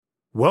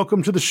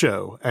Welcome to the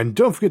show, and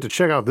don't forget to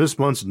check out this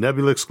month's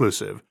Nebula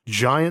exclusive,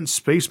 Giant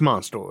Space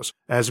Monsters,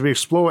 as we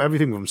explore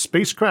everything from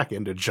space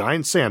kraken to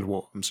giant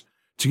sandworms.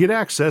 To get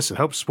access and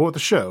help support the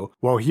show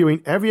while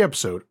hearing every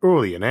episode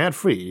early and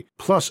ad-free,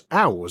 plus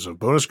hours of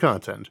bonus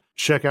content,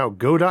 check out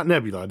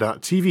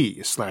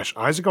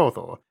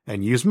go.nebula.tv/IsaacArthur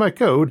and use my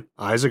code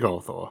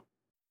IsaacArthur.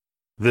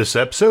 This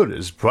episode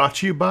is brought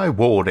to you by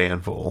World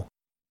Anvil.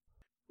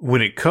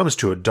 When it comes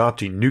to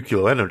adopting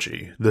nuclear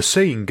energy, the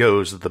saying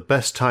goes that the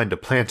best time to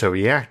plant a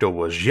reactor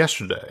was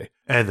yesterday,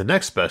 and the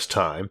next best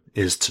time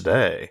is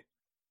today.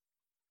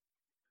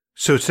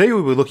 So today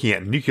we were looking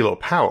at nuclear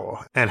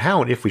power, and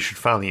how and if we should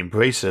finally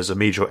embrace it as a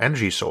major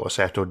energy source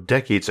after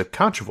decades of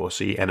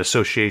controversy and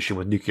association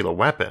with nuclear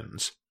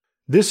weapons.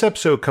 This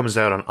episode comes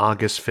out on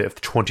August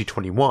 5th,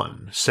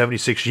 2021,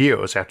 76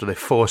 years after the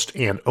first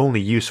and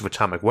only use of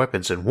atomic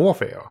weapons in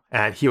warfare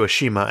at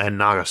Hiroshima and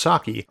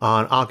Nagasaki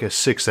on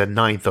August 6th and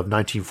 9th of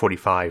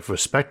 1945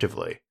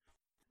 respectively.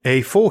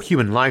 A full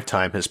human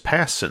lifetime has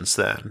passed since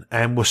then,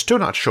 and we're still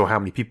not sure how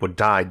many people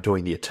died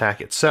during the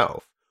attack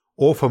itself,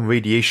 or from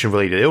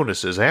radiation-related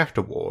illnesses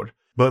afterward,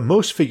 but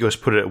most figures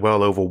put it at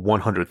well over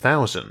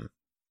 100,000.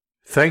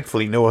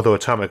 Thankfully, no other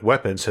atomic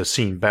weapons has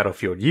seen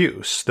battlefield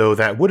use, though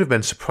that would have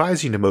been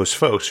surprising to most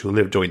folks who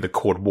lived during the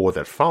Cold War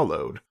that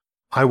followed.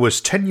 I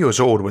was 10 years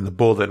old when the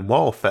Berlin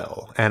Wall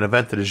fell, an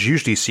event that is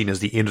usually seen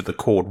as the end of the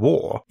Cold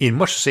War, in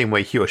much the same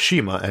way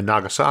Hiroshima and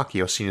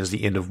Nagasaki are seen as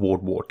the end of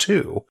World War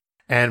II,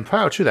 and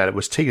prior to that it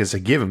was taken as a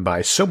given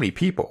by so many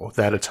people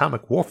that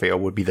atomic warfare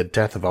would be the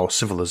death of our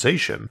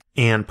civilization,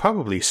 and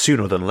probably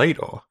sooner than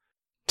later.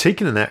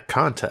 Taken in that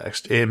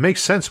context, it makes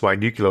sense why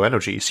nuclear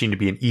energy seemed to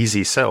be an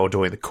easy sell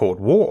during the Cold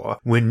War,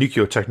 when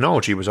nuclear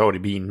technology was already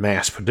being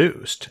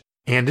mass-produced,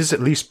 and is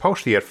at least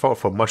partially at fault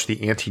for much of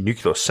the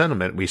anti-nuclear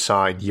sentiment we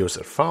saw in years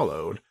that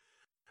followed.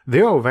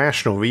 There are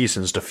rational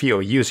reasons to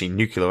fear using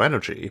nuclear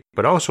energy,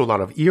 but also a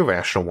lot of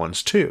irrational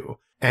ones too,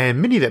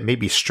 and many that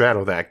maybe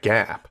straddle that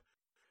gap.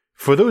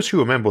 For those who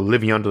remember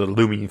living under the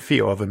looming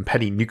fear of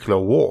impending nuclear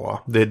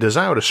war, the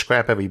desire to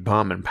scrap every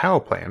bomb and power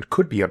plant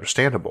could be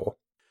understandable.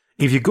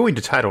 If you're going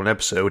to title an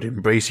episode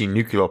Embracing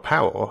Nuclear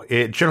Power,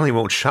 it generally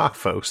won't shock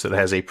folks that it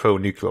has a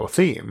pro-nuclear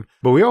theme,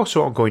 but we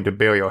also aren't going to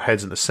bury our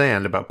heads in the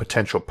sand about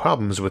potential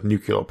problems with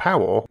nuclear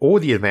power or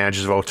the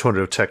advantages of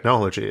alternative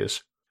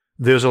technologies.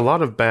 There's a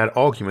lot of bad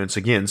arguments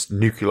against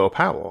nuclear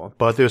power,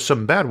 but there's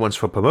some bad ones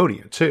for promoting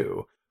it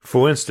too.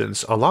 For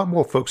instance, a lot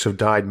more folks have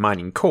died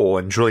mining coal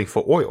and drilling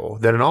for oil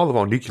than in all of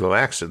our nuclear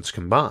accidents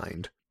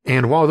combined.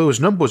 And while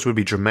those numbers would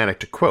be dramatic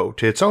to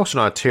quote, it's also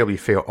not a terribly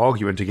fair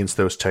argument against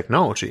those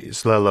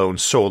technologies, let alone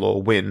solar,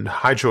 wind,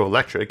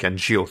 hydroelectric, and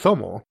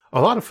geothermal.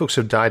 A lot of folks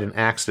have died in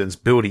accidents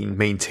building,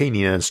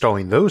 maintaining, and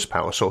installing those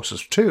power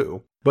sources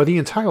too, but the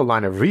entire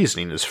line of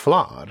reasoning is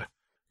flawed.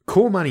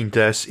 Coal mining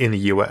deaths in the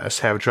US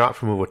have dropped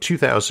from over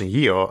 2,000 a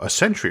year a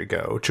century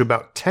ago to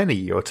about 10 a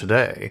year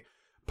today.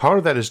 Part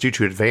of that is due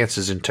to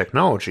advances in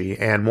technology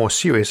and more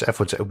serious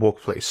efforts at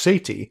workplace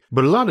safety,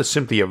 but a lot is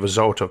simply a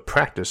result of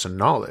practice and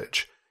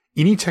knowledge.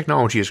 Any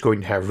technology is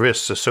going to have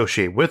risks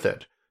associated with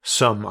it,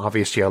 some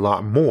obviously a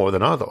lot more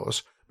than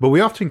others, but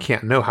we often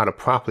can't know how to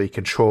properly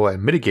control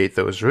and mitigate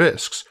those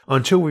risks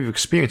until we've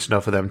experienced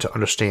enough of them to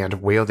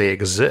understand where they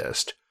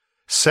exist.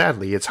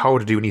 Sadly, it's hard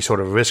to do any sort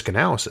of risk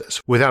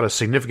analysis without a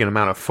significant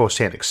amount of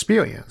first-hand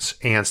experience,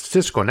 and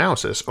statistical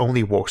analysis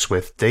only works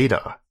with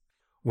data.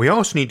 We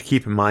also need to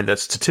keep in mind that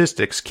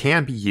statistics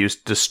can be used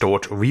to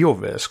distort real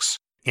risks,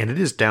 and it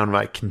is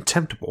downright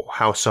contemptible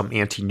how some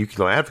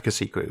anti-nuclear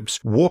advocacy groups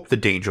warp the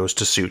dangers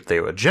to suit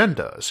their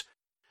agendas.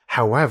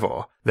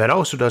 However, that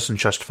also doesn't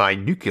justify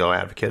nuclear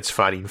advocates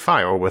fighting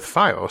fire with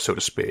fire, so to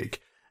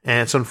speak,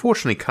 and it's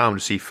unfortunately common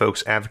to see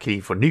folks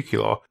advocating for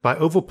nuclear by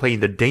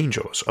overplaying the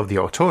dangers of the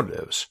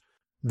alternatives.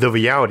 The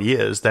reality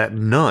is that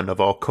none of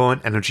our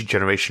current energy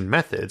generation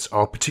methods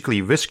are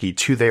particularly risky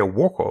to their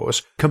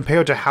workers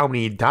compared to how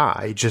many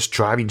die just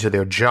driving to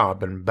their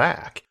job and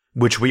back,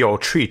 which we all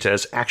treat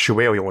as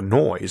actuarial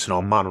noise in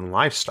our modern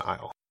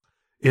lifestyle.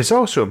 It's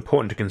also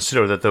important to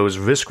consider that those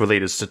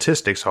risk-related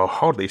statistics are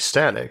hardly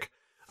static.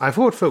 I've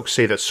heard folks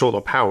say that solar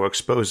power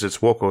exposes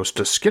its workers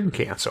to skin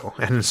cancer,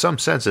 and in some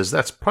senses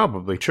that's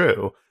probably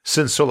true,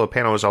 since solar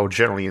panels are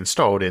generally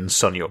installed in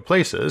sunnier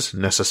places,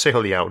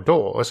 necessarily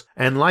outdoors,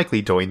 and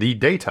likely during the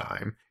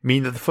daytime,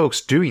 meaning that the folks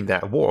doing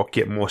that work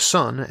get more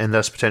sun and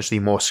thus potentially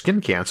more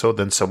skin cancer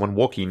than someone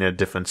working in a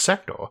different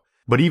sector.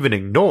 But even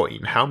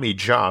ignoring how many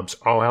jobs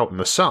are out in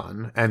the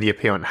sun and the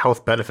apparent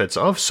health benefits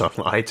of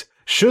sunlight,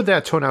 should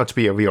that turn out to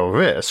be a real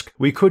risk,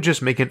 we could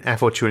just make an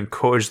effort to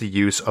encourage the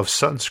use of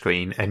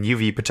sunscreen and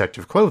UV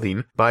protective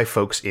clothing by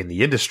folks in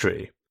the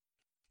industry.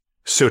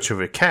 So to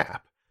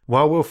recap,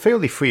 while we're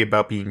fairly free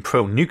about being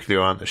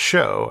pro-nuclear on the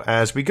show,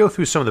 as we go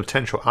through some of the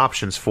potential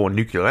options for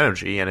nuclear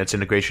energy and its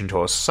integration to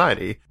our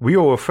society, we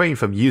will refrain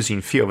from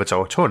using fear of its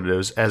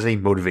alternatives as a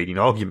motivating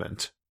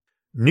argument.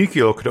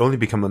 Nuclear could only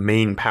become a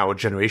main power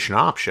generation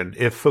option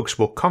if folks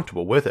were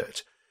comfortable with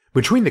it,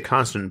 Between the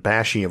constant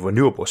bashing of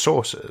renewable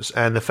sources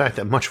and the fact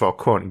that much of our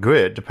current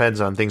grid depends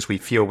on things we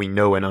feel we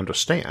know and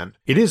understand,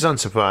 it is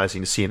unsurprising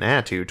to see an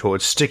attitude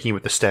towards sticking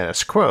with the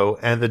status quo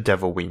and the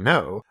devil we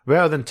know,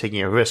 rather than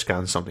taking a risk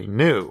on something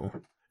new.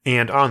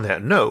 And on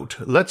that note,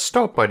 let's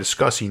start by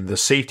discussing the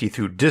safety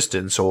through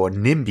distance or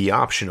NIMBY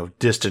option of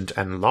distant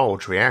and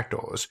large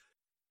reactors.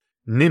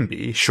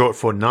 NIMBY, short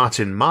for Not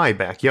in My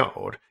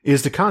Backyard,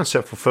 is the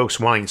concept for folks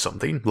wanting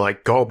something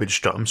like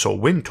garbage dumps or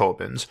wind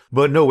turbines,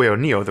 but nowhere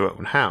near their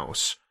own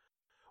house.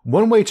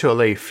 One way to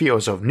allay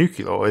fears of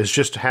nuclear is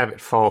just to have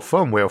it far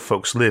from where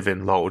folks live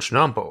in large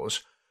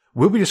numbers.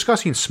 We'll be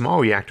discussing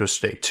small reactors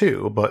today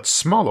too, but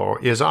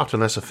smaller is often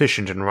less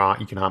efficient in raw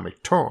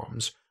economic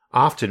terms.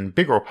 Often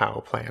bigger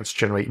power plants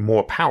generate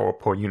more power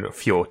per unit of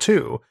fuel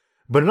too,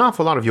 but an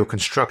awful lot of your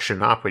construction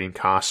and operating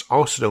costs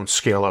also don't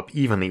scale up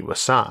evenly with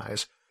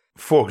size.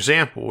 For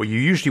example, you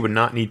usually would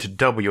not need to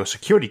double your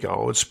security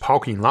guards,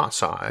 parking lot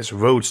size,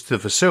 roads to the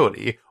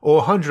facility, or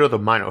 100 other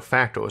minor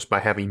factors by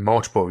having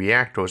multiple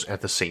reactors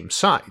at the same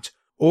site,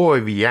 or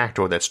a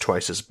reactor that's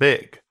twice as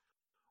big.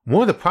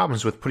 One of the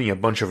problems with putting a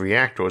bunch of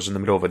reactors in the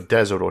middle of a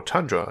desert or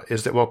tundra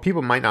is that while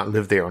people might not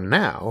live there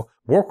now,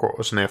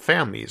 workers and their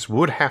families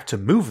would have to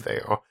move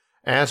there,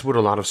 as would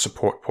a lot of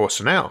support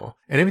personnel,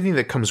 and everything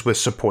that comes with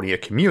supporting a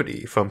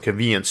community, from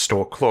convenience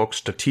store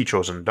clerks to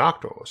teachers and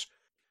doctors.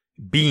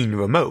 Being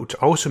remote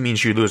also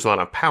means you lose a lot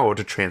of power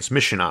to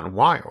transmission on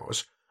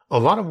wires. A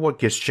lot of what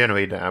gets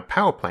generated at a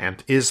power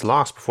plant is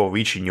lost before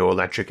reaching your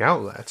electric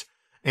outlet,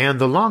 and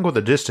the longer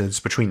the distance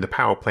between the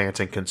power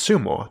plant and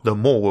consumer, the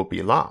more will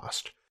be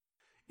lost.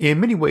 In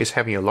many ways,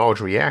 having a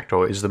large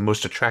reactor is the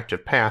most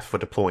attractive path for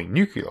deploying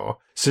nuclear,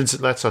 since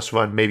it lets us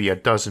run maybe a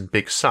dozen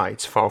big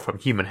sites far from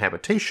human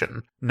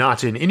habitation,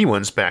 not in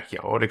anyone's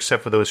backyard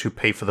except for those who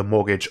pay for the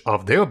mortgage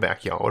of their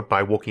backyard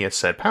by working at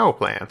said power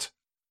plant.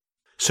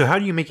 So how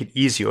do you make it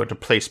easier to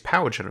place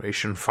power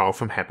generation far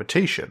from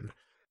habitation?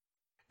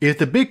 If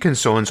the big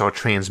concerns are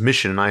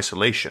transmission and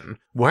isolation,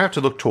 we'll have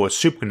to look towards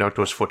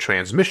superconductors for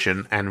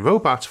transmission and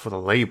robots for the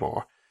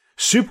labor.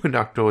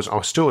 Superconductors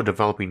are still a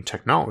developing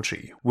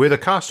technology, where the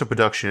cost of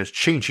production is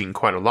changing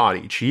quite a lot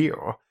each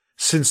year.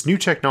 Since new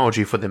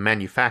technology for the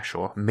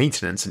manufacture,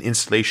 maintenance, and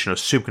installation of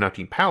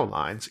superconducting power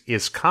lines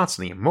is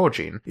constantly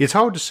emerging, it's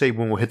hard to say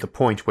when we'll hit the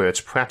point where it's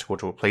practical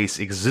to replace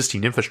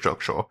existing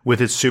infrastructure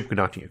with its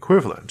superconducting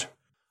equivalent.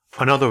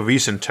 Another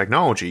recent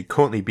technology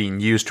currently being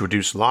used to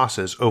reduce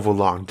losses over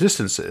long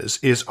distances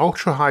is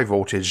ultra-high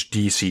voltage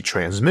DC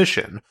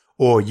transmission,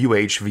 or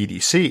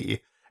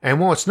UHVDC, and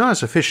while it's not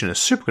as efficient as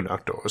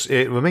superconductors,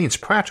 it remains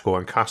practical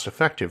and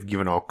cost-effective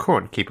given our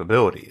current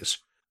capabilities.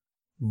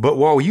 But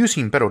while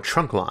using better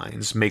trunk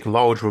lines make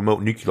large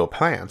remote nuclear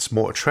plants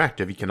more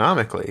attractive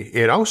economically,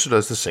 it also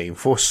does the same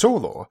for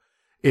solar.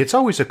 It's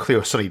always a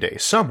clear sunny day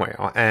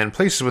somewhere, and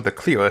places with the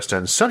clearest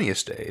and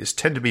sunniest days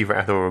tend to be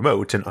rather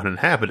remote and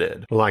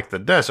uninhabited, like the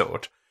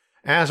desert.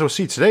 As we'll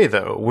see today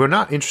though, we're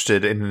not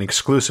interested in an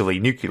exclusively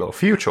nuclear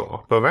future,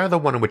 but rather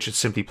one in which it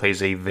simply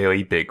plays a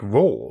very big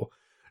role.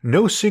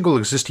 No single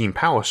existing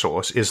power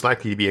source is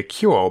likely to be a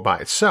cure by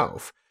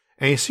itself,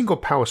 and a single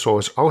power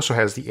source also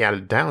has the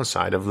added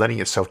downside of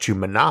lending itself to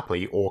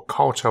monopoly or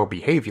cartel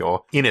behavior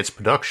in its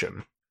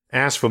production.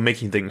 As for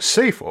making things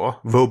safer,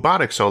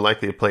 robotics are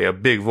likely to play a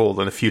big role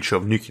in the future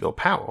of nuclear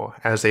power,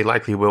 as they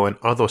likely will in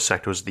other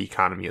sectors of the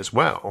economy as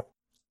well.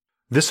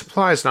 This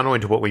applies not only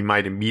to what we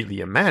might immediately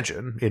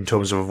imagine, in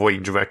terms of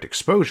avoiding direct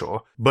exposure,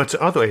 but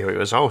to other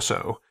areas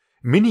also.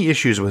 Many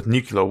issues with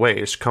nuclear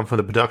waste come from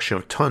the production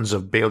of tons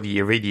of barely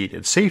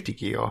irradiated safety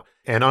gear,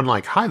 and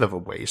unlike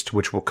high-level waste,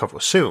 which we'll cover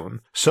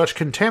soon, such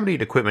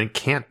contaminated equipment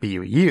can't be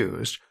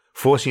reused,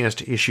 forcing us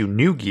to issue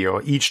new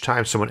gear each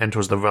time someone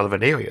enters the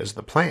relevant areas of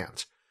the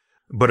plant.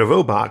 But a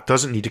robot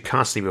doesn't need to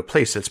constantly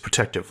replace its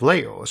protective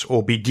layers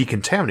or be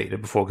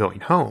decontaminated before going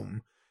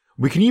home.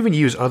 We can even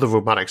use other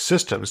robotic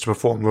systems to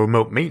perform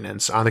remote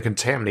maintenance on the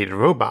contaminated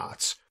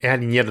robots,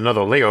 adding yet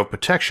another layer of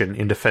protection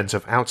in defense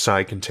of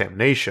outside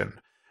contamination.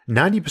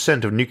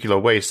 90% of nuclear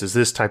waste is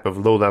this type of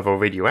low-level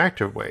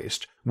radioactive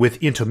waste,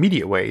 with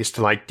intermediate waste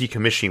like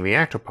decommissioning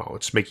reactor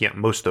parts making up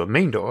most of the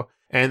remainder,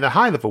 and the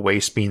high-level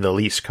waste being the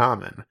least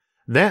common.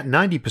 That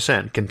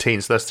 90%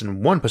 contains less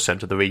than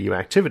 1% of the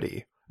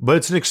radioactivity. But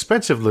it's an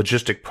expensive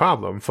logistic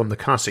problem from the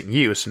constant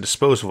use and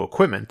disposal of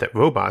equipment that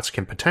robots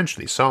can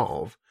potentially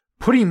solve.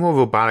 Putting more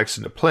robotics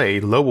into play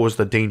lowers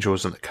the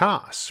dangers and the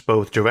costs,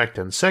 both direct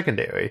and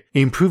secondary,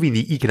 improving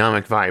the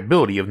economic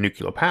viability of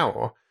nuclear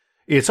power.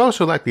 It's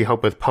also likely to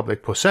help with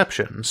public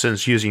perception,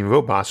 since using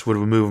robots would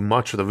remove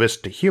much of the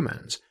risk to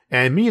humans,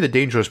 and many of the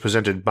dangers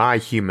presented by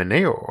human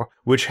error,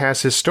 which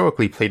has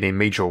historically played a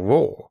major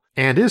role,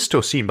 and is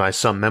still seen by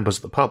some members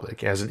of the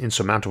public as an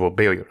insurmountable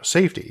barrier to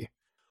safety.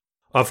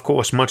 Of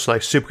course, much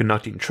like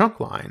superconducting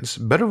trunk lines,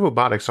 better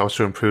robotics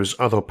also improves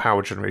other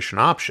power generation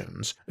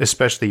options,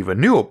 especially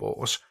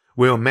renewables,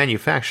 where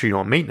manufacturing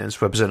or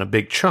maintenance represent a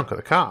big chunk of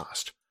the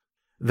cost.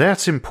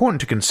 That's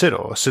important to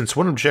consider, since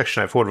one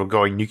objection I've heard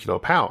regarding nuclear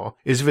power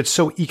is if it's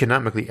so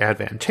economically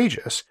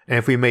advantageous, and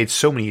if we made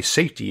so many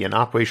safety and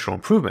operational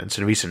improvements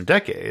in recent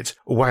decades,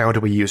 why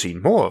aren't we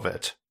using more of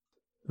it?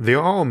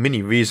 There are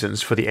many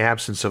reasons for the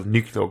absence of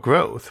nuclear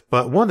growth,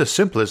 but one of the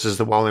simplest is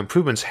that while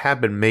improvements have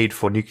been made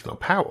for nuclear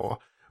power,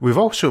 we've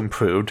also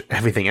improved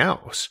everything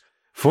else.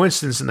 For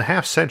instance, in the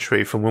half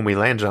century from when we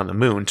landed on the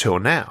moon till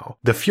now,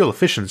 the fuel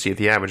efficiency of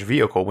the average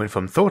vehicle went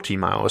from 13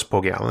 miles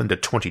per gallon to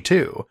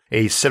 22,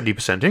 a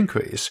 70%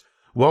 increase,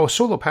 while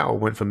solar power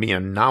went from being a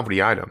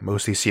novelty item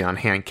mostly seen on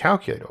hand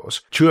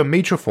calculators to a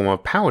major form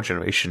of power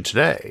generation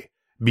today,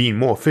 being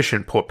more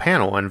efficient per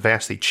panel and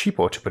vastly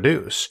cheaper to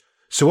produce.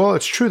 So while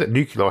it's true that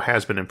nuclear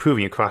has been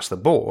improving across the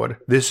board,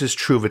 this is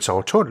true of its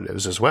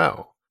alternatives as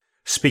well.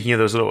 Speaking of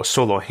those little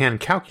solar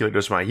hand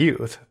calculators of my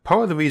youth,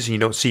 part of the reason you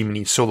don't see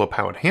many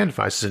solar-powered hand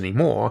devices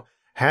anymore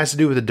has to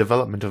do with the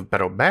development of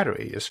better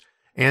batteries,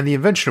 and the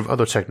invention of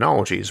other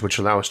technologies which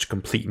allow us to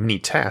complete many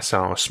tasks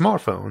on our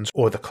smartphones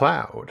or the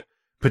cloud.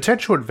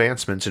 Potential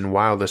advancements in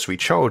wireless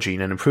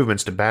recharging and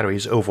improvements to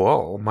batteries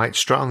overall might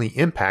strongly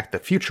impact the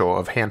future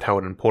of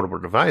handheld and portable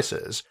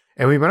devices,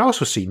 and we might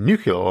also see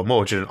nuclear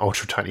emerge in an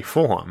ultra-tiny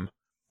form.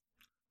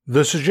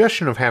 The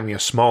suggestion of having a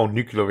small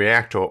nuclear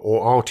reactor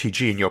or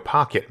RTG in your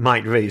pocket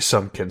might raise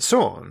some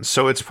concerns,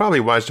 so it's probably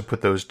wise to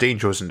put those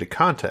dangers into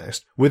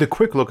context with a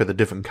quick look at the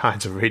different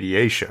kinds of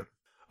radiation.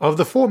 Of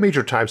the four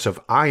major types of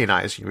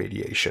ionizing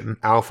radiation,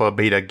 alpha,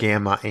 beta,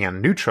 gamma,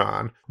 and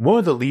neutron, one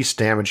of the least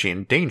damaging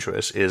and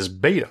dangerous is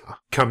beta,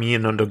 coming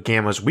in under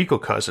gamma's weaker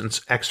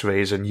cousins,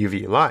 X-rays and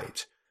UV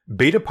light.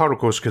 Beta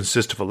particles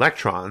consist of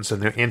electrons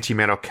and their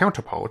antimatter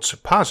counterparts,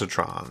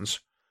 positrons.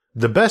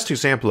 The best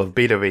example of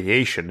beta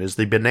radiation is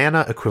the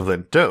banana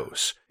equivalent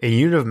dose, a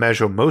unit of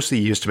measure mostly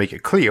used to make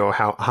it clear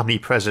how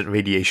omnipresent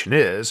radiation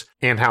is,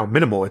 and how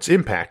minimal its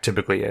impact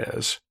typically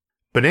is.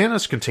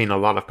 Bananas contain a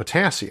lot of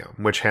potassium,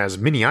 which has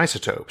many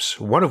isotopes,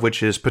 one of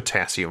which is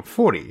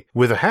potassium-40,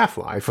 with a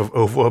half-life of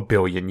over 1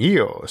 billion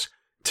years,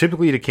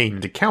 typically decaying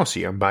into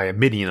calcium by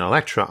emitting an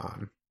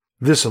electron.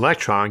 This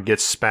electron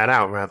gets spat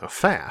out rather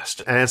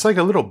fast, and it's like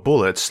a little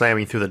bullet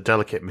slamming through the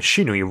delicate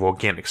machinery of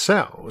organic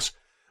cells.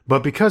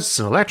 But because it's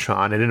an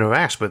electron, it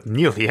interacts with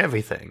nearly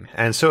everything,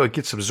 and so it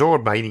gets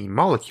absorbed by any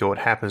molecule it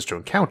happens to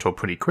encounter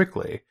pretty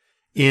quickly.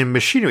 In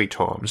machinery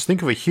terms,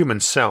 think of a human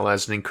cell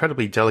as an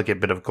incredibly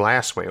delicate bit of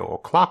glassware or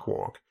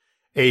clockwork.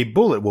 A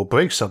bullet will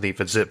break something if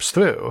it zips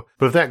through,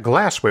 but if that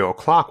glassware or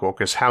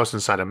clockwork is housed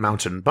inside a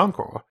mountain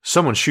bunker,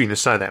 someone shooting the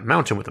side of that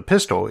mountain with a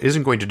pistol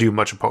isn't going to do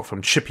much apart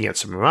from chipping at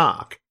some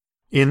rock.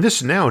 In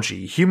this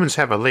analogy, humans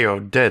have a layer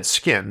of dead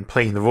skin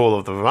playing the role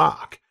of the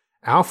rock.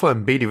 Alpha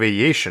and beta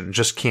radiation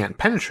just can't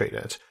penetrate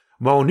it,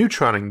 while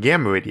neutron and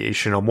gamma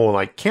radiation are more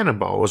like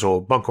cannonballs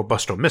or bunker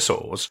buster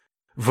missiles.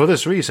 For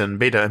this reason,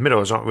 beta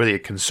emitters aren't really a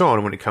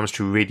concern when it comes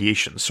to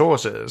radiation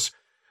sources.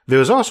 There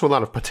is also a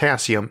lot of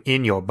potassium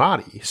in your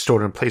body,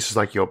 stored in places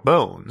like your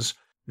bones.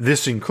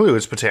 This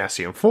includes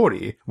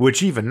potassium-40,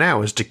 which even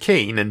now is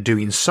decaying and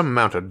doing some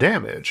amount of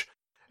damage.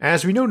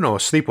 As we know in our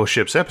Sleeper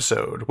Ships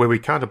episode, where we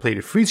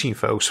contemplated freezing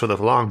folks for the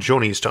long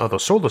journeys to other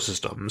solar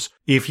systems,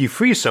 if you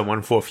freeze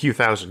someone for a few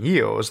thousand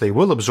years, they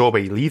will absorb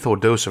a lethal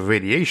dose of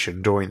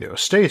radiation during their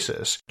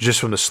stasis, just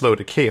from the slow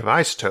decay of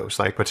isotopes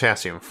like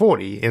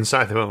potassium-40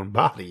 inside their own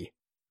body.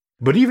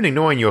 But even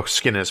ignoring your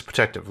skin as a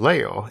protective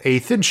layer, a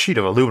thin sheet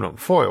of aluminum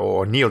foil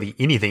or nearly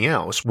anything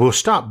else will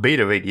stop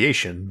beta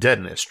radiation dead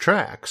in its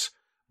tracks.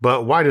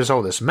 But why does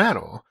all this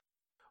matter?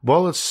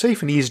 While it's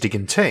safe and easy to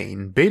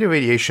contain, beta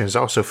radiation is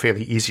also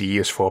fairly easy to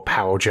use for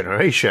power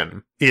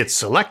generation.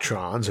 It's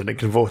electrons and it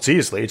converts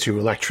easily to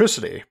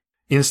electricity.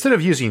 Instead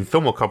of using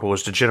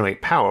thermocouples to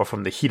generate power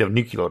from the heat of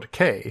nuclear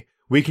decay,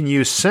 we can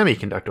use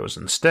semiconductors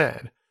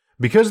instead.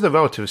 Because of the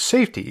relative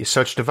safety,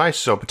 such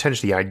devices are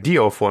potentially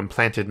ideal for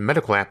implanted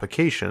medical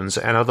applications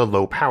and other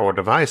low-power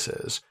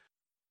devices.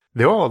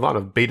 There are a lot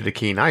of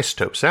beta-decaying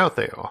isotopes out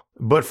there,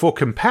 but for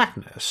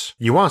compactness,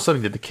 you want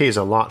something that decays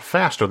a lot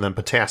faster than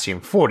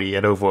potassium-40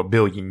 at over 1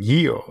 billion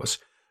years.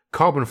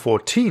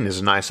 Carbon-14 is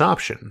a nice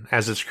option,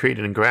 as it's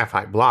created in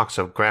graphite blocks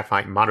of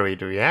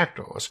graphite-moderated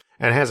reactors,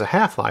 and has a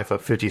half-life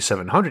of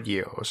 5,700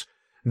 years.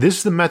 This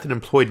is the method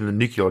employed in the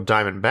nuclear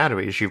diamond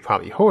batteries you've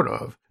probably heard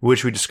of,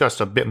 which we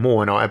discussed a bit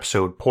more in our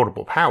episode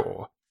Portable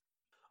Power.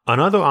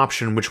 Another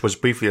option which was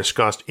briefly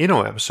discussed in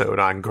our episode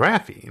on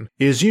graphene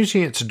is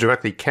using it to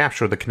directly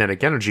capture the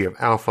kinetic energy of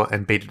alpha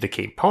and beta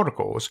decayed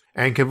particles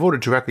and convert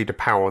it directly to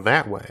power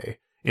that way.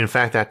 In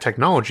fact, that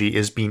technology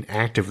is being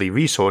actively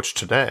researched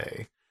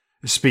today.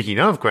 Speaking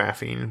of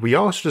graphene, we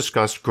also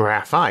discussed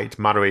graphite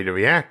moderated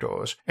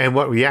reactors and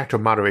what reactor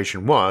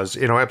moderation was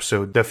in our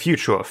episode The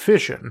Future of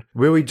Fission,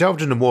 where we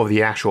delved into more of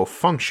the actual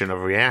function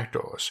of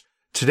reactors.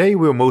 Today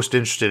we're most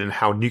interested in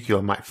how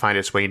nuclear might find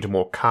its way into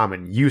more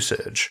common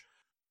usage.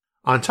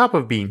 On top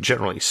of being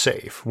generally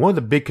safe, one of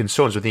the big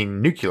concerns with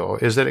eating nuclear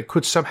is that it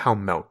could somehow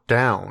melt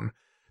down.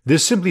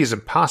 This simply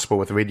isn't possible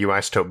with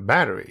radioisotope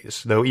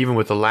batteries, though even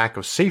with the lack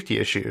of safety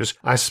issues,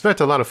 I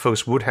suspect a lot of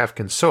folks would have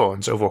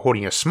concerns over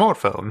holding a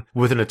smartphone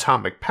with an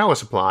atomic power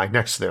supply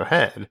next to their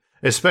head,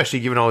 especially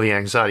given all the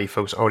anxiety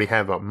folks already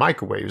have about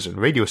microwaves and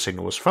radio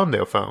signals from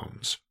their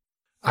phones.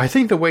 I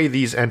think the way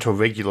these enter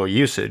regular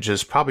usage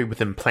is probably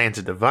with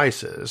implanted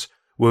devices,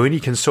 where any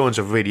concerns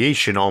of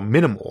radiation are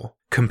minimal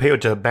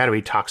compared to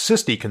battery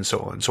toxicity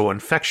concerns or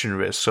infection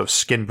risks of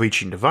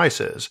skin-breaching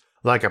devices,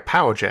 like a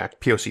power jack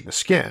piercing the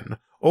skin,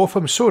 or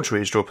from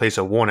surgeries to replace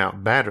a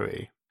worn-out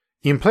battery.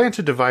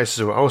 Implanted devices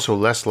are also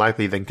less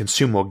likely than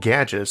consumer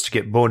gadgets to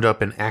get burned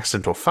up in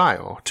accidental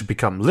fire, to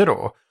become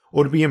litter,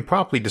 or to be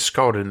improperly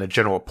discarded in the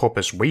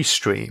general-purpose waste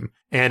stream,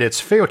 and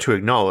it's fair to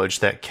acknowledge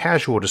that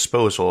casual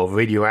disposal of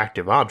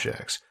radioactive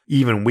objects,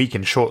 even weak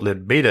and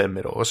short-lived beta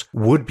emitters,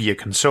 would be a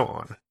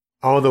concern.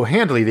 Although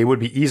handily they would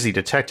be easily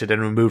detected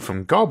and removed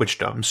from garbage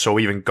dumps or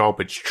even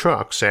garbage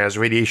trucks, as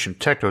radiation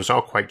detectors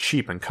are quite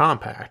cheap and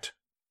compact.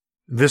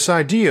 This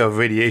idea of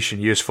radiation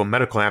use for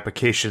medical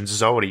applications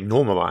is already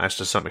normalized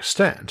to some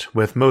extent,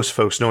 with most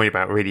folks knowing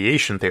about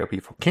radiation therapy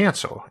for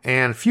cancer,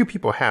 and few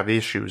people have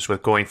issues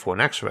with going for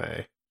an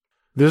X-ray.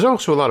 There's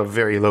also a lot of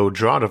very low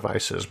draw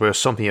devices where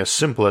something as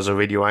simple as a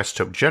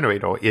radioisotope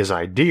generator is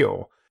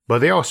ideal, but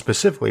they are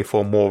specifically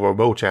for more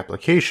remote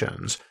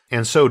applications,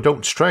 and so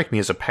don't strike me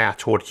as a path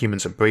toward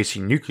humans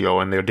embracing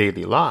nuclear in their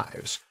daily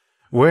lives.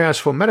 Whereas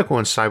for medical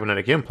and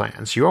cybernetic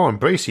implants, you are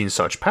embracing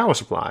such power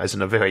supplies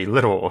in a very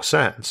literal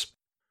sense.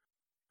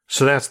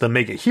 So that's the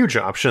mega huge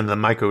option and the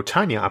micro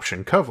tiny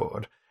option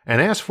covered,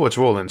 and as for its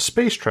role in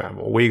space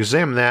travel, we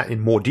examine that in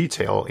more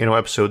detail in our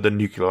episode The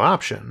Nuclear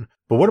Option.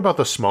 But what about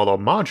the smaller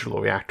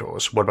modular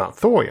reactors? What about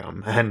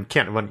thorium? And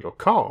can't run your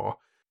car?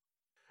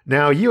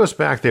 Now, years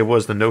back there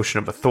was the notion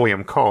of a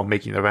thorium car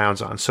making the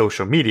rounds on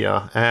social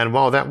media, and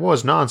while that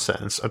was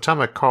nonsense,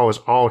 atomic cars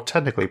are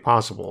technically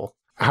possible.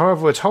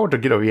 However, it's hard to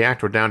get a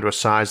reactor down to a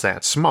size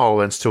that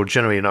small and still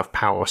generate enough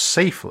power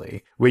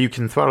safely, where you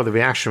can throttle the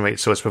reaction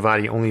rate so it's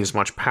providing only as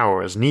much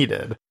power as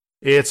needed.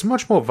 It's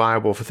much more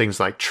viable for things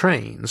like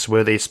trains,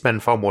 where they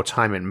spend far more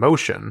time in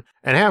motion,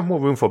 and have more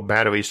room for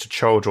batteries to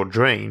charge or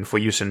drain for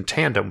use in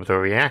tandem with a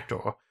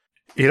reactor.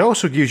 It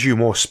also gives you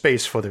more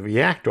space for the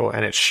reactor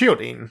and its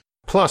shielding.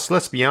 Plus,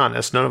 let's be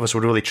honest, none of us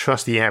would really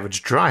trust the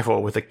average driver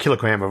with a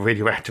kilogram of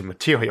radioactive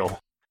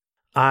material.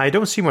 I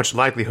don't see much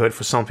likelihood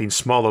for something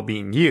smaller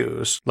being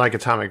used, like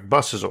atomic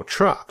buses or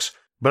trucks,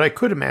 but I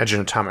could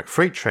imagine atomic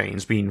freight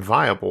trains being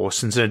viable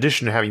since in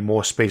addition to having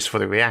more space for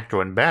the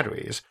reactor and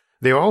batteries,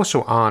 they are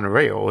also on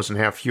rails and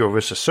have fewer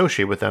risks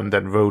associated with them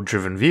than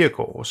road-driven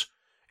vehicles.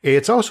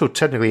 It's also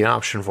technically an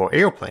option for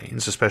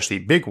airplanes, especially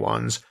big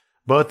ones,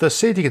 but the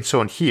safety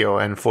concern here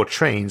and for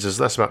trains is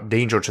less about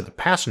danger to the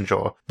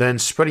passenger than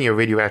spreading a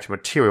radioactive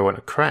material in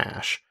a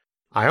crash.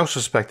 I also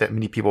suspect that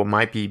many people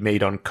might be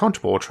made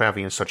uncomfortable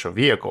traveling in such a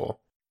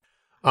vehicle.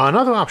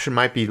 Another option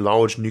might be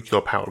large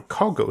nuclear-powered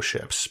cargo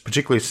ships,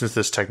 particularly since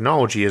this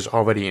technology is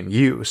already in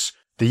use.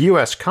 The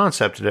US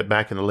concepted it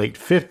back in the late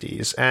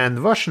 50s, and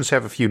the Russians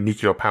have a few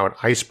nuclear-powered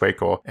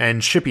icebreaker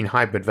and shipping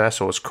hybrid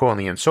vessels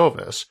currently in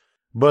service,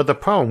 but the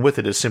problem with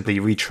it is simply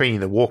retraining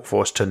the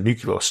workforce to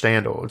nuclear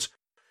standards.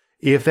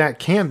 If that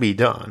can be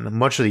done,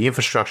 much of the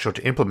infrastructure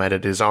to implement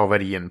it is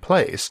already in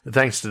place,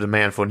 thanks to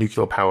demand for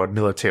nuclear-powered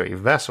military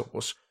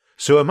vessels,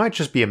 so it might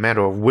just be a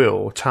matter of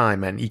will,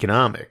 time, and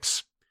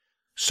economics.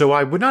 So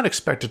I would not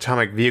expect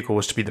atomic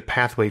vehicles to be the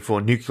pathway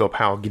for nuclear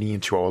power getting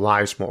into our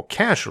lives more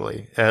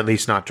casually, at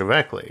least not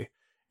directly.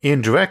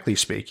 Indirectly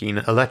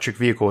speaking, electric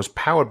vehicles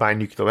powered by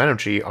nuclear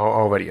energy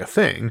are already a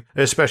thing,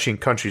 especially in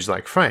countries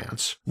like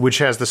France, which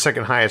has the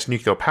second highest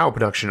nuclear power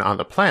production on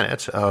the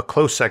planet, a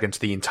close second to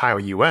the entire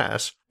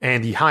US,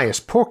 and the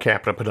highest per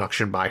capita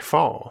production by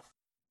far.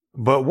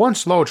 But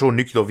once larger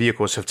nuclear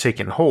vehicles have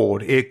taken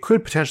hold, it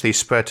could potentially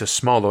spread to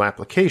smaller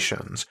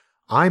applications.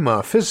 I'm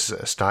a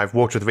physicist. I've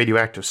worked with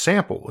radioactive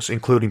samples,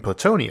 including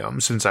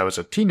plutonium, since I was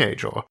a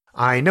teenager.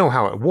 I know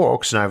how it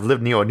works, and I've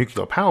lived near a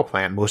nuclear power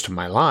plant most of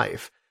my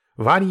life.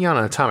 Riding on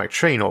an atomic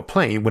train or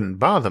plane wouldn't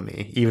bother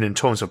me, even in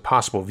terms of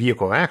possible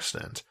vehicle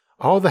accident.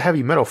 All the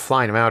heavy metal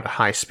flying around at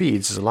high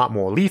speeds is a lot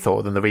more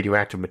lethal than the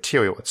radioactive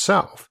material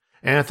itself,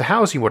 and if the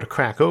housing were to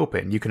crack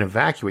open, you can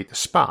evacuate the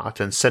spot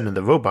and send in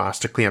the robots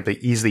to clean up the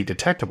easily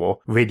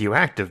detectable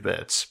radioactive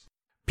bits.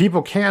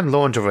 People can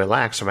learn to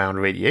relax around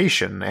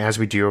radiation as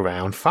we do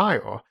around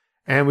fire,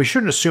 and we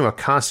shouldn't assume a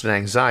constant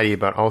anxiety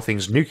about all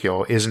things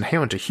nuclear is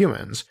inherent to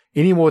humans,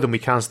 any more than we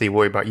constantly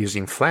worry about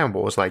using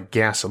flammables like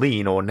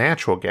gasoline or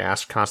natural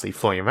gas constantly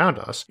flowing around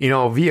us in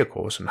our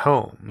vehicles and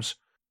homes.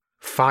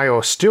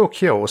 Fire still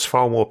kills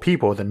far more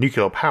people than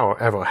nuclear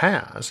power ever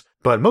has,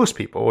 but most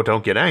people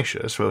don't get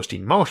anxious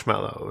roasting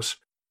marshmallows.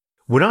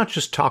 We're not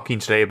just talking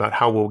today about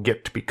how we'll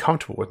get to be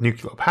comfortable with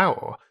nuclear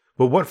power,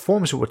 but what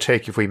forms it will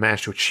take if we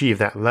manage to achieve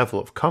that level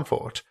of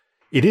comfort.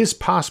 It is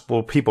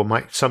possible people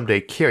might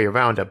someday carry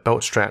around a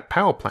belt-strapped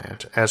power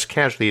plant as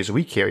casually as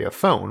we carry a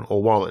phone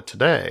or wallet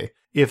today,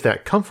 if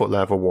that comfort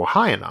level were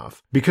high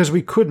enough, because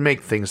we could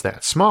make things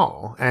that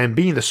small, and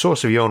being the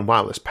source of your own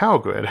wireless power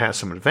grid has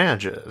some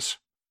advantages.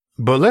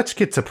 But let's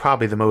get to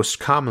probably the most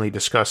commonly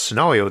discussed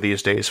scenario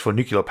these days for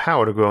nuclear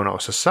power to grow in our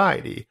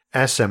society,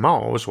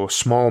 SMRs or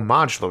small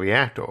modular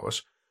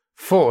reactors.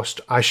 First,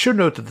 I should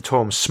note that the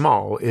term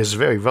small is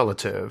very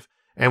relative,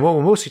 and what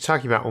we're mostly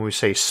talking about when we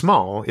say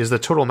small is the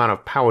total amount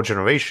of power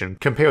generation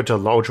compared to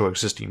larger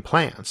existing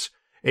plants.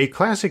 A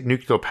classic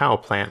nuclear power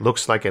plant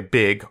looks like a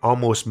big,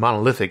 almost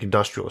monolithic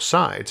industrial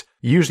site,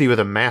 usually with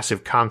a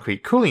massive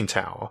concrete cooling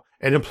tower,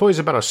 and employs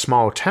about a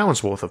small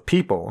town's worth of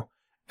people.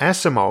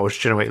 SMRs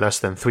generate less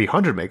than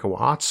 300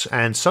 megawatts,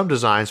 and some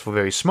designs for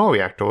very small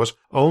reactors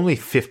are only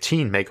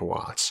 15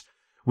 megawatts.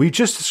 We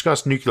just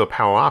discussed nuclear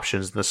power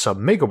options in the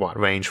sub-megawatt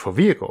range for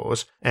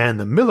vehicles, and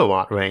the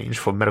milliwatt range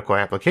for medical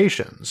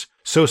applications,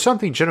 so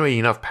something generating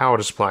enough power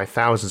to supply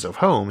thousands of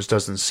homes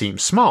doesn't seem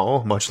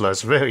small, much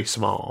less very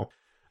small.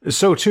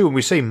 So too, when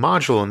we say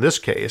modular in this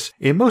case,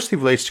 it mostly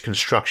relates to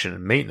construction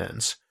and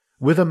maintenance.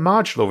 With a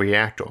modular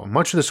reactor,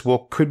 much of this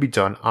work could be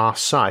done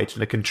off-site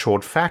in a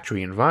controlled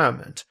factory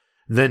environment,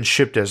 then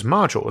shipped as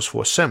modules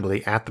for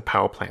assembly at the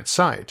power plant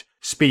site,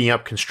 speeding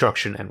up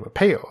construction and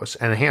repairs,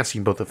 and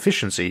enhancing both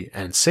efficiency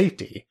and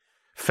safety.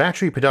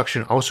 Factory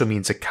production also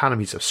means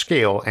economies of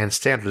scale and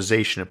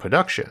standardization of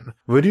production,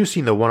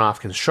 reducing the one-off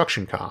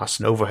construction costs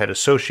and overhead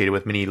associated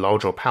with many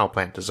larger power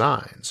plant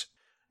designs.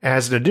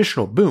 As an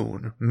additional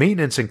boon,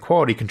 maintenance and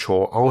quality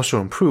control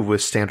also improve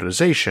with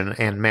standardization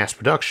and mass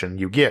production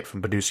you get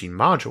from producing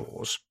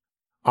modules.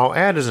 I'll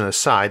add as an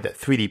aside that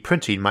 3D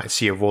printing might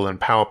see a role in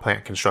power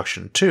plant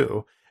construction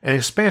too, an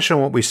expansion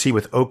on what we see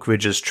with Oak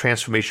Ridge's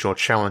Transformational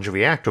Challenge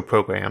Reactor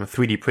program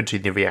 3D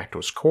printing the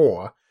reactor's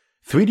core.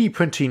 3D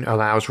printing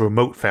allows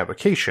remote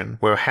fabrication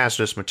where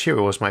hazardous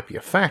materials might be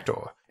a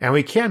factor, and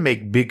we can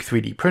make big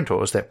 3D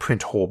printers that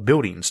print whole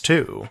buildings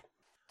too.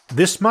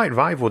 This might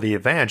rival the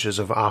advantages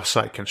of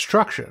off-site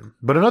construction,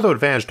 but another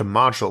advantage to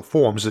modular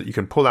forms is that you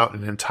can pull out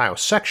an entire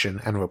section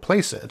and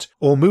replace it,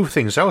 or move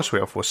things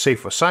elsewhere for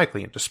safe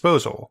recycling and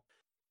disposal.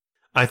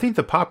 I think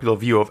the popular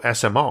view of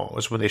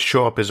SMRs when they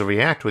show up as a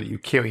reactor that you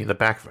carry in the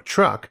back of a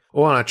truck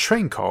or on a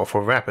train car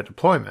for rapid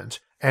deployment,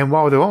 and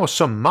while there are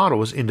some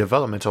models in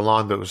development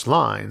along those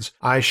lines,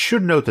 I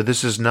should note that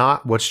this is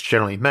not what's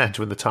generally meant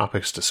when the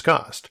topic's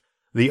discussed.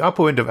 The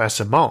upper end of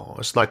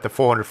SMRs, like the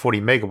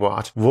 440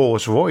 megawatt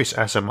Rolls-Royce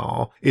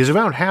SMR, is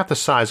around half the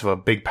size of a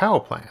big power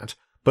plant,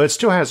 but it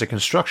still has a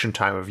construction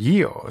time of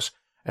years,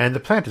 and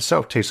the plant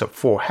itself takes up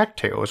 4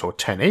 hectares or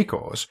 10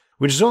 acres,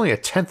 which is only a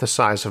tenth the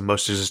size of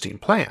most existing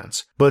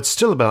plants, but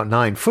still about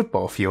 9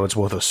 football fields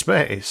worth of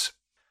space.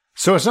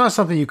 So it's not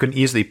something you can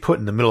easily put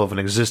in the middle of an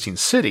existing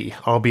city,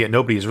 albeit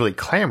nobody is really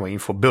clamoring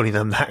for building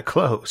them that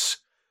close.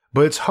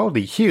 But it's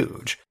hardly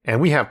huge, and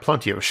we have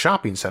plenty of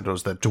shopping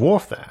centers that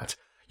dwarf that.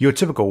 Your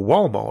typical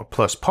Walmart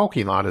plus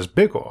parking lot is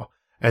bigger,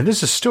 and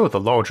this is still at the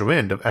larger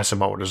end of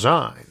SMR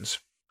designs.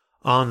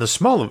 On the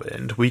smaller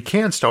end, we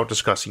can start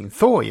discussing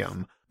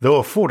thorium, though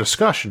a full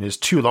discussion is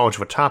too large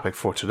of a topic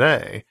for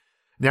today.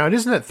 Now, it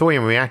isn't that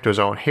thorium reactors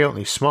are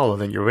inherently smaller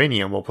than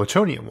uranium or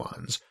plutonium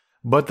ones,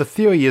 but the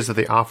theory is that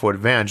they offer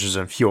advantages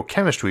in fuel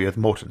chemistry with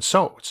molten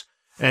salts,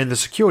 and the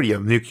security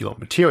of nuclear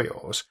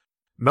materials.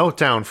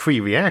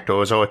 Meltdown-free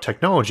reactors are a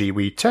technology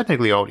we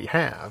technically already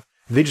have.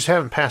 They just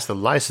haven't passed the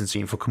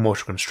licensing for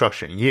commercial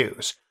construction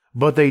use,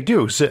 but they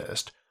do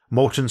exist.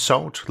 Molten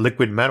salt,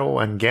 liquid metal,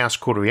 and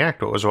gas-cooled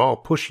reactors are all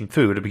pushing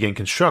through to begin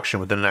construction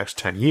within the next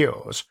 10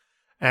 years.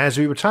 As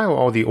we retire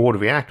all the old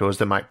reactors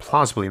that might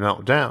plausibly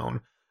melt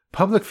down,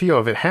 public fear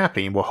of it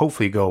happening will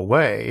hopefully go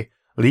away,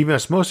 leaving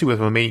us mostly with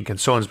remaining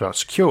concerns about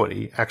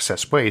security,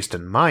 excess waste,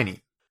 and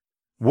mining.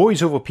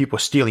 Worries over people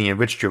stealing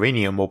enriched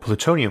uranium or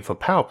plutonium for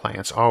power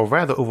plants are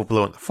rather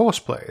overblown in the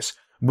first place,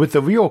 with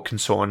the real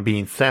concern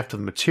being theft of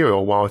the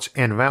material while it's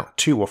en route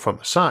to or from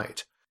the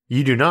site.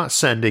 You do not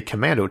send a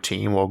commando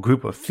team or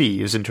group of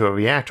thieves into a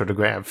reactor to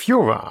grab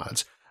fuel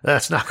rods.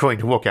 That's not going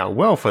to work out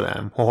well for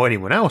them or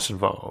anyone else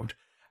involved.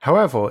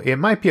 However, it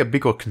might be a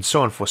bigger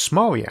concern for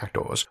small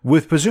reactors,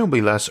 with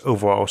presumably less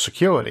overall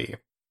security.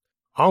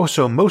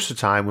 Also, most of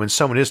the time when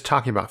someone is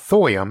talking about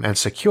thorium and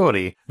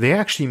security, they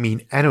actually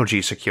mean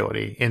energy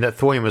security, in that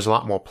thorium is a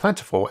lot more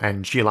plentiful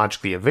and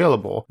geologically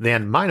available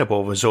than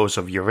mineable reserves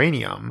of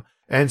uranium,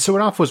 and so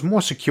it offers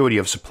more security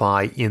of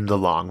supply in the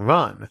long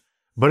run.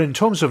 But in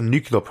terms of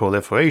nuclear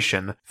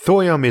proliferation,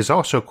 thorium is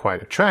also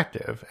quite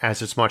attractive,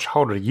 as it's much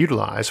harder to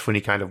utilize for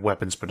any kind of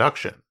weapons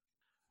production.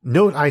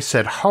 Note I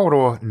said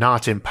harder,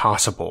 not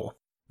impossible.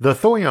 The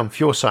thorium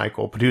fuel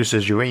cycle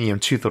produces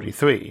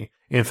uranium-233.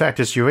 In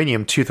fact, it's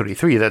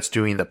uranium-233 that's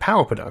doing the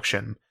power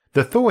production.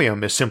 The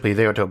thorium is simply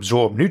there to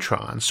absorb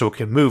neutrons so it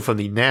can move from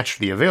the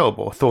naturally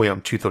available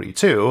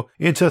thorium-232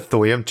 into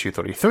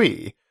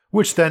thorium-233,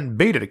 which then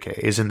beta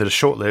decays into the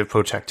short-lived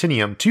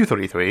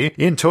protactinium-233,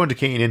 in turn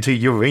decaying into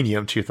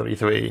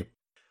uranium-233.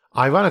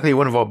 Ironically,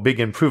 one of our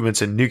big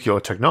improvements in nuclear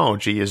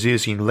technology is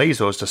using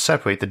lasers to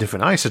separate the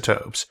different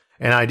isotopes,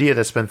 an idea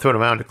that's been thrown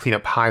around to clean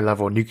up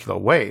high-level nuclear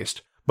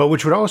waste, but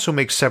which would also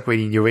make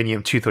separating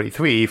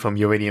uranium-233 from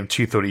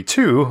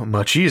uranium-232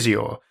 much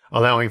easier,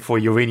 allowing for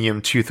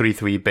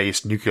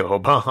uranium-233-based nuclear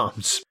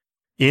bombs.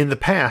 In the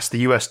past, the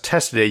US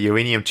tested a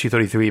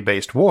uranium-233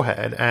 based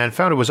warhead and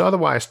found it was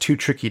otherwise too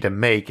tricky to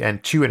make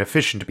and too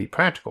inefficient to be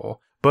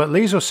practical, but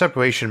laser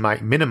separation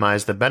might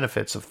minimize the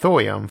benefits of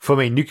thorium from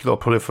a nuclear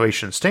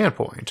proliferation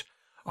standpoint.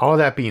 All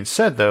that being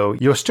said though,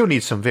 you'll still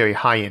need some very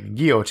high-end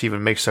gear to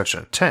even make such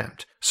an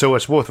attempt, so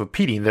it's worth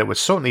repeating that it would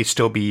certainly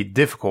still be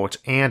difficult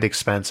and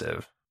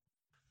expensive.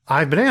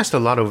 I've been asked a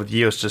lot over the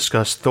years to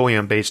discuss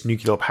thorium-based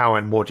nuclear power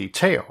in more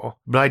detail,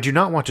 but I do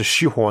not want to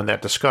shoehorn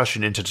that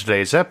discussion into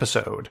today's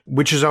episode,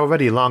 which is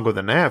already longer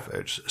than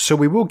average, so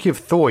we will give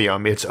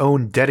thorium its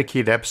own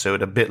dedicated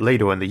episode a bit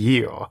later in the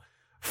year.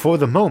 For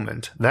the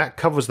moment, that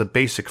covers the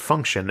basic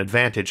function,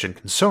 advantage, and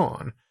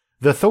concern.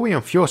 The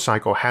thorium fuel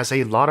cycle has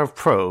a lot of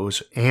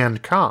pros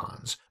and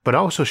cons, but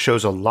also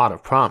shows a lot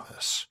of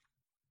promise.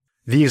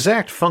 The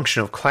exact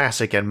function of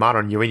classic and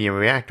modern uranium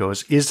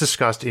reactors is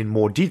discussed in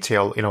more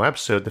detail in our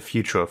episode The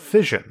Future of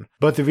Fission,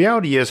 but the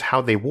reality is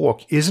how they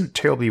work isn't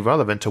terribly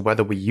relevant to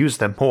whether we use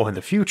them more in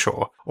the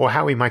future, or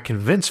how we might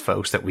convince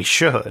folks that we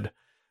should.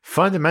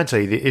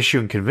 Fundamentally, the issue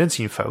in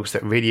convincing folks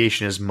that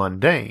radiation is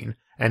mundane,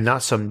 and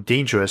not some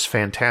dangerous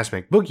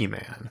phantasmic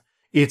boogeyman.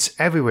 It's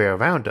everywhere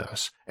around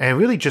us, and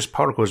really just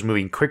particles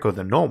moving quicker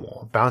than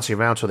normal, bouncing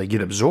around till they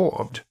get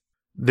absorbed.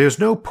 There's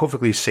no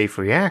perfectly safe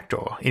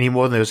reactor, any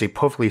more than there's a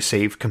perfectly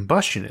safe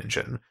combustion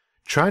engine.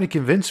 Trying to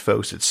convince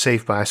folks it's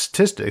safe by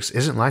statistics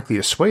isn't likely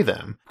to sway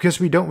them, because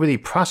we don't really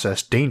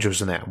process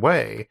dangers in that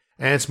way,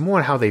 and it's more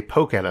in how they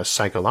poke at us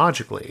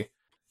psychologically.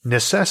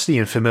 Necessity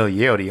and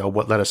familiarity are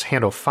what let us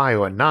handle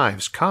fire and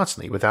knives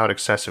constantly without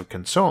excessive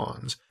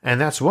concerns, and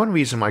that's one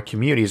reason why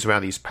communities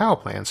around these power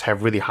plants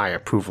have really high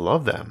approval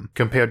of them,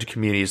 compared to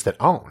communities that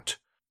aren't.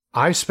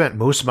 I've spent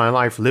most of my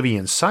life living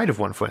inside of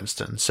one, for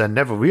instance, and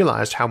never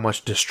realized how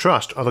much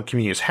distrust other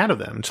communities had of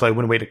them until I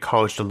went away to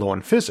college to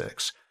learn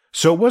physics,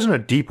 so it wasn't a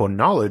deeper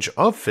knowledge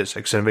of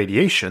physics and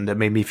radiation that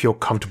made me feel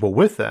comfortable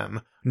with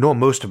them, nor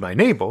most of my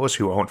neighbors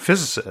who aren't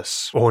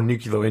physicists or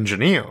nuclear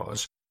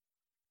engineers.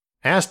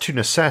 As to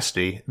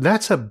necessity,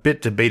 that's a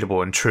bit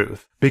debatable in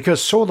truth,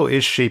 because solar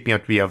is shaping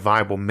up to be a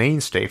viable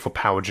mainstay for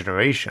power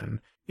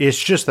generation. It's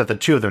just that the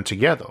two of them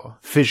together,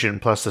 fission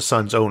plus the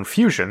sun's own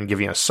fusion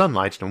giving us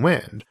sunlight and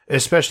wind,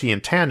 especially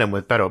in tandem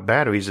with better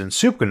batteries and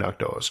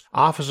superconductors,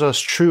 offers us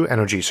true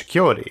energy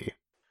security.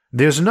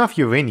 There's enough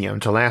uranium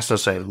to last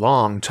us a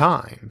long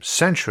time,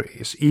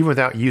 centuries, even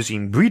without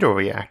using breeder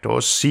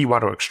reactors,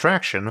 seawater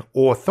extraction,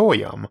 or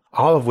thorium,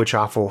 all of which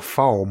offer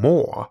far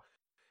more.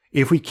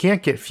 If we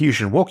can't get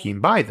fusion working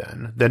by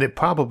then it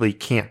probably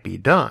can't be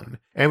done,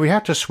 and we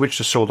have to switch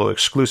to solar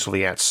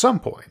exclusively at some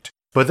point.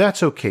 But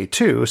that's okay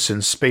too,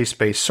 since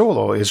space-based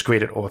solar is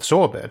great at Earth's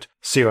orbit.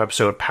 See our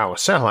episode Power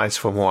Satellites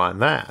for more on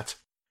that.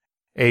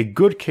 A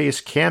good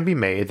case can be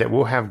made that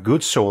we'll have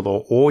good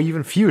solar or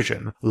even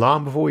fusion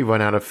long before we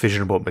run out of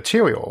fissionable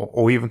material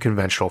or even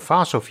conventional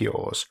fossil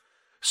fuels.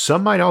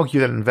 Some might argue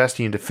that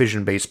investing into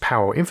fission-based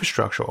power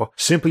infrastructure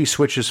simply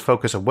switches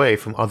focus away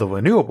from other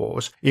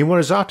renewables in what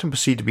is often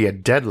perceived to be a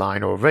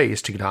deadline or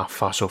race to get off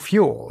fossil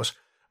fuels.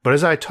 But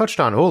as I touched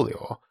on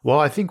earlier, while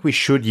I think we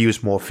should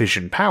use more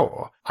fission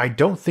power, I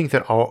don't think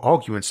that our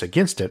arguments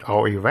against it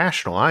are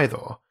irrational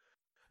either.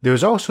 There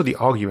is also the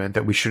argument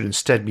that we should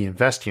instead be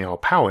investing our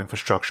power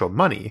infrastructure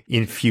money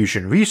in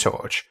fusion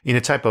research, in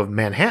a type of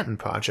Manhattan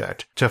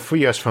Project, to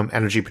free us from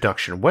energy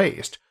production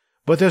waste,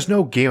 but there's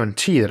no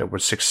guarantee that it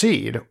would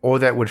succeed, or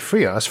that it would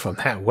free us from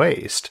that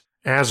waste.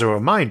 As a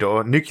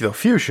reminder, nuclear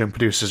fusion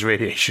produces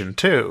radiation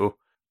too.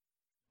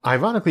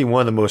 Ironically,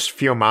 one of the most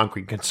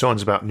fear-mongering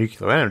concerns about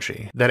nuclear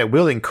energy, that it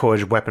will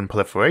encourage weapon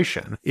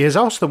proliferation, is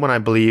also the one I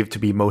believe to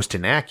be most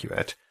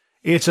inaccurate.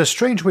 It's a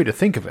strange way to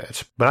think of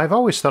it, but I've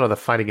always thought of the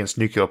fight against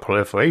nuclear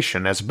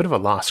proliferation as a bit of a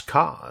lost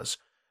cause.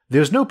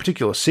 There's no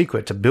particular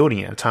secret to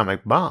building an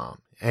atomic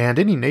bomb, and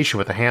any nation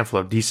with a handful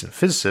of decent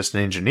physicists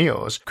and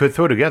engineers could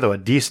throw together a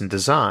decent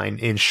design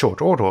in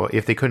short order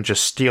if they couldn't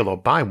just steal or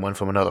buy one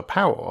from another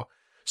power,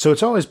 so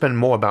it's always been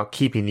more about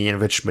keeping the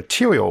enriched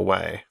material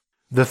away.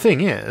 The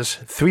thing is,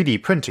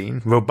 3D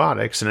printing,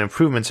 robotics, and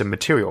improvements in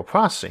material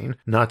processing,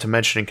 not to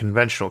mention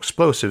conventional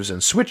explosives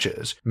and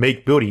switches,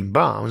 make building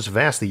bombs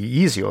vastly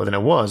easier than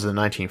it was in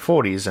the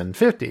 1940s and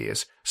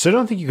 50s, so I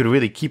don't think you could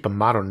really keep a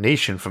modern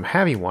nation from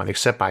having one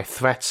except by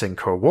threats and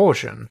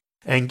coercion.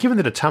 And given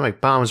that atomic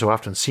bombs are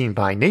often seen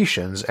by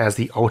nations as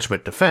the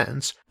ultimate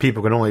defense,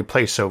 people can only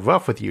play so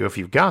rough with you if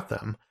you've got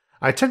them,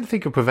 I tend to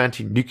think of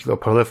preventing nuclear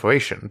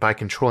proliferation by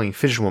controlling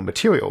fissionable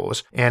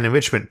materials and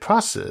enrichment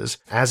processes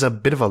as a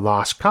bit of a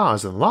lost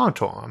cause in the long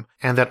term,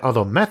 and that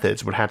other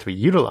methods would have to be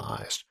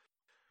utilized.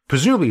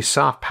 Presumably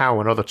soft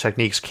power and other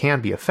techniques can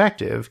be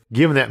effective,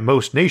 given that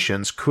most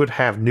nations could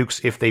have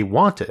nukes if they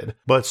wanted,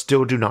 but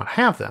still do not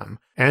have them,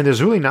 and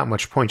there's really not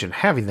much point in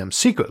having them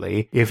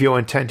secretly if your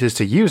intent is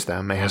to use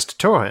them as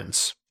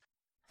deterrents.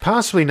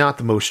 Possibly not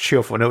the most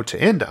cheerful note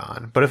to end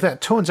on, but if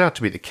that turns out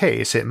to be the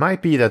case, it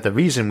might be that the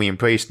reason we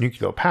embrace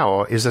nuclear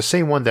power is the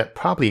same one that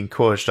probably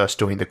encouraged us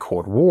during the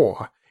Cold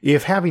War.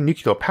 If having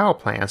nuclear power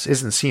plants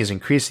isn't seen as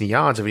increasing the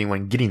odds of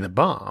anyone getting the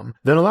bomb,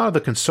 then a lot of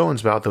the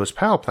concerns about those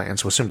power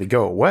plants will simply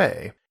go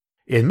away.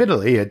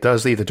 Admittedly, it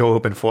does leave the door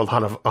open for a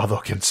lot of other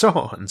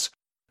concerns.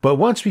 But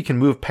once we can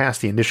move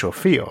past the initial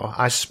fear,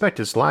 I suspect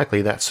it's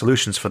likely that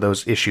solutions for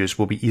those issues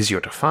will be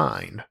easier to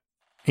find.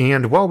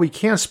 And while we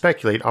can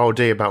speculate all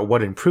day about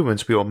what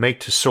improvements we will make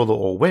to solar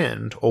or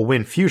wind, or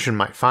when fusion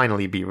might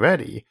finally be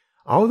ready,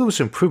 all those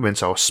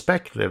improvements are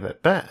speculative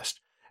at best,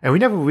 and we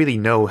never really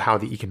know how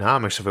the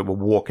economics of it will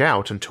work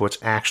out until it's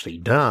actually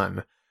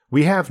done.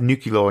 We have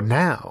nuclear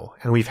now,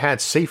 and we've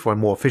had safer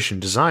and more efficient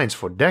designs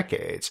for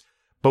decades,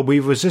 but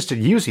we've resisted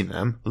using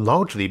them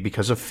largely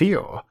because of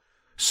fear.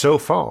 So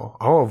far,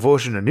 our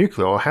version of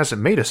nuclear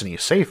hasn't made us any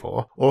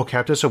safer or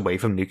kept us away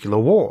from nuclear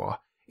war.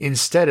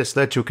 Instead, it's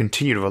led to a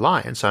continued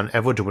reliance on an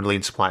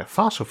ever-dwindling supply of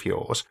fossil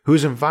fuels,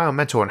 whose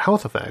environmental and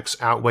health effects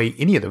outweigh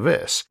any of the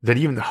risks that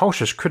even the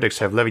harshest critics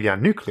have levied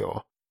on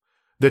nuclear.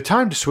 The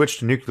time to switch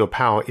to nuclear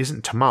power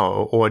isn't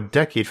tomorrow or a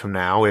decade from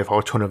now if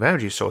alternative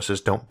energy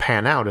sources don't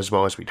pan out as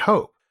well as we'd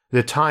hope.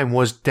 The time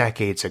was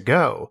decades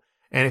ago,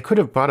 and it could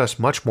have brought us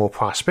much more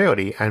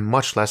prosperity and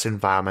much less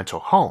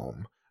environmental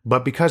harm.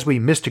 But because we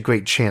missed a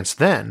great chance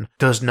then,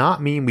 does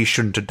not mean we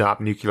shouldn't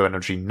adopt nuclear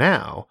energy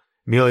now,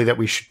 merely that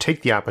we should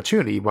take the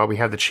opportunity while we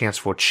have the chance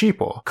for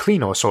cheaper,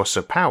 cleaner sources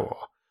of power.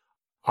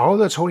 All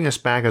that's holding us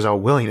back is our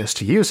willingness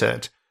to use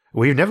it.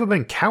 We've never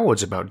been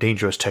cowards about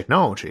dangerous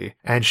technology,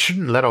 and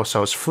shouldn't let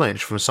ourselves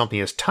flinch from something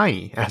as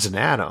tiny as an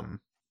atom.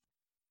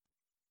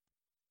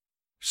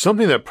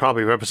 Something that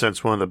probably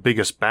represents one of the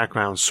biggest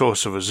background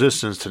sources of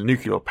resistance to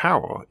nuclear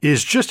power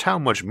is just how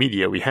much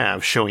media we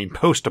have showing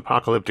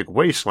post-apocalyptic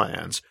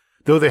wastelands,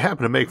 though they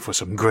happen to make for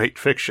some great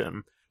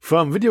fiction.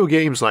 From video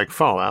games like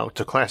Fallout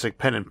to classic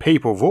pen and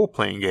paper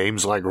role-playing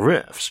games like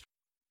Rifts.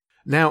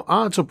 Now,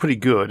 odds are pretty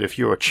good if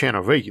you're a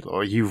channel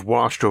regular, you've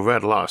watched or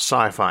read a lot of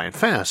sci-fi and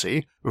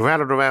fantasy,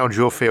 rattled around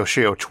your fair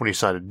share of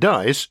 20-sided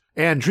dice,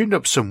 and dreamed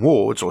up some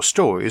worlds or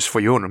stories for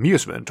your own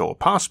amusement or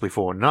possibly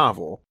for a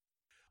novel.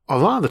 A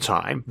lot of the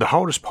time, the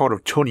hardest part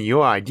of turning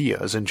your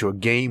ideas into a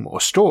game or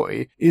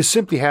story is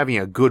simply having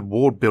a good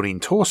world-building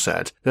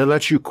toolset that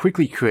lets you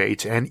quickly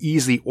create and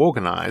easily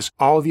organize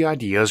all the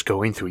ideas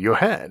going through your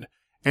head.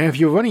 And if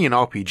you're running an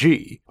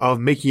RPG, of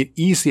making it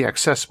easily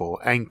accessible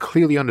and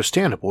clearly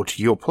understandable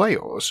to your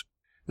players.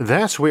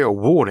 That's where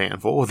World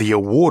Anvil, the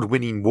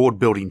award-winning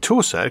world-building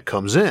toolset,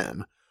 comes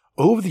in.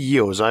 Over the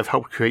years, I've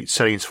helped create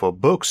settings for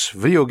books,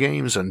 video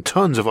games, and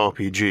tons of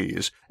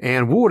RPGs,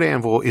 and World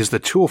Anvil is the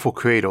tool for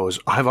creators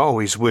I've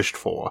always wished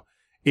for.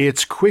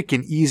 It's quick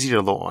and easy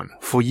to learn,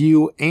 for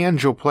you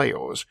and your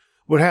players,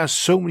 but has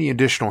so many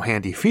additional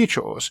handy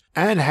features,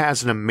 and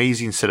has an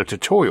amazing set of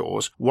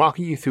tutorials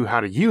walking you through how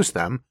to use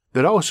them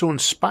that also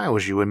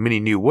inspires you in many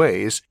new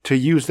ways to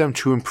use them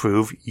to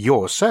improve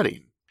your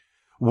setting.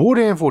 World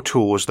Anvil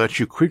tools let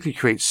you quickly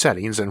create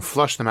settings and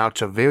flush them out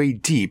to very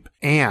deep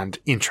and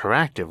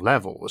interactive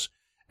levels.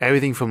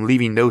 Everything from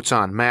leaving notes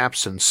on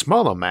maps and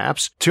smaller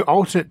maps to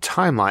alternate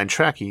timeline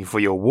tracking for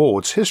your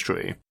world's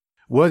history.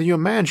 Whether you're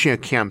managing a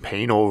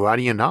campaign or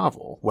writing a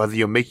novel, whether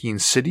you're making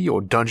city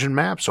or dungeon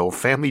maps or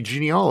family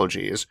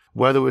genealogies,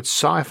 whether it's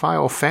sci-fi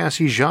or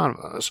fantasy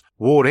genres,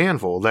 World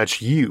Anvil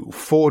lets you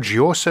forge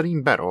your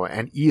setting better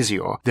and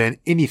easier than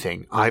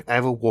anything I've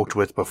ever worked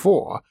with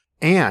before.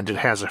 And it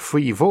has a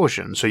free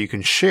version so you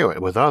can share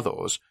it with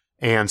others,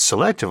 and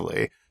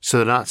selectively so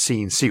they're not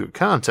seeing secret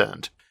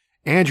content.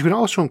 And you can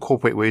also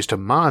incorporate ways to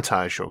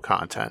monetize your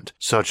content,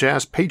 such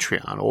as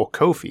Patreon or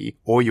Ko-fi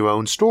or your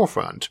own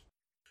storefront.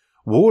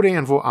 World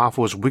Anvil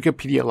offers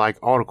Wikipedia-like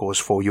articles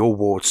for your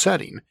world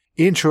setting,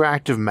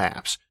 interactive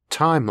maps,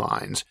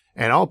 timelines,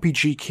 an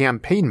RPG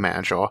campaign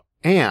manager,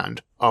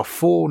 and a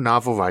full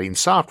novel writing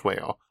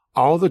software.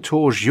 All the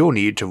tools you'll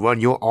need to run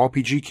your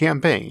RPG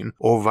campaign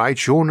or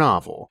write your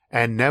novel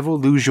and never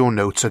lose your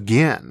notes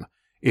again.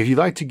 If you'd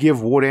like to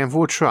give World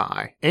Anvil a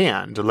try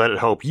and let it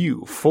help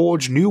you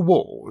forge new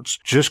worlds,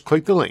 just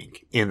click the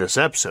link in this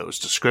episode's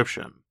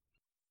description.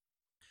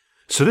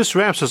 So this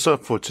wraps us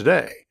up for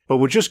today, but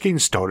we're just getting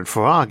started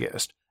for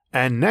August,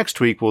 and next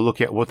week we'll look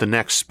at what the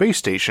next space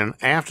station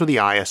after the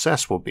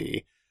ISS will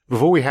be,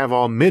 before we have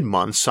our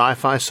mid-month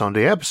Sci-Fi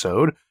Sunday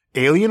episode,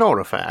 Alien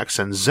Artifacts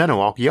and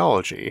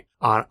Xenoarchaeology,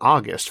 on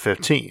August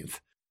 15th.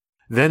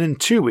 Then in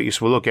 2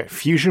 weeks we'll look at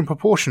fusion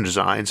propulsion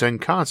designs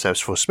and concepts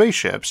for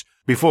spaceships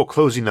before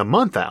closing the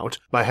month out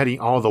by heading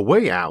all the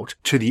way out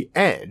to the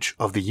edge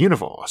of the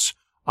universe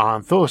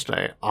on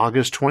Thursday,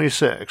 August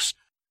 26th.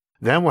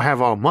 Then we'll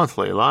have our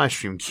monthly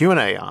livestream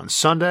Q&A on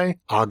Sunday,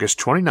 August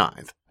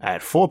 29th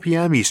at 4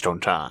 p.m. Eastern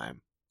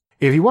Time.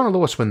 If you want to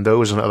know us when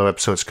those and other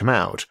episodes come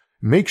out,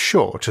 make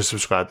sure to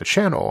subscribe to the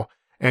channel.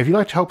 And if you'd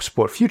like to help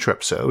support future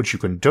episodes, you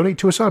can donate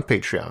to us on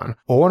Patreon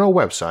or on our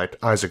website,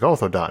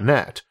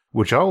 isaacarthur.net,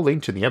 which I'll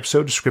link in the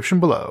episode description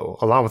below,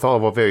 along with all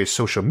of our various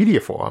social media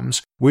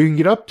forums, where you can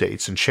get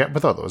updates and chat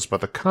with others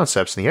about the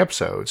concepts in the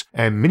episodes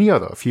and many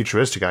other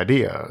futuristic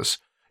ideas.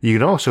 You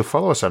can also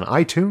follow us on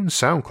iTunes,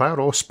 SoundCloud,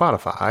 or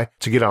Spotify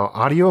to get our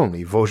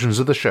audio-only versions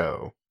of the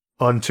show.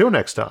 Until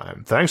next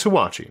time, thanks for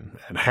watching,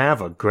 and have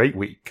a great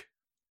week.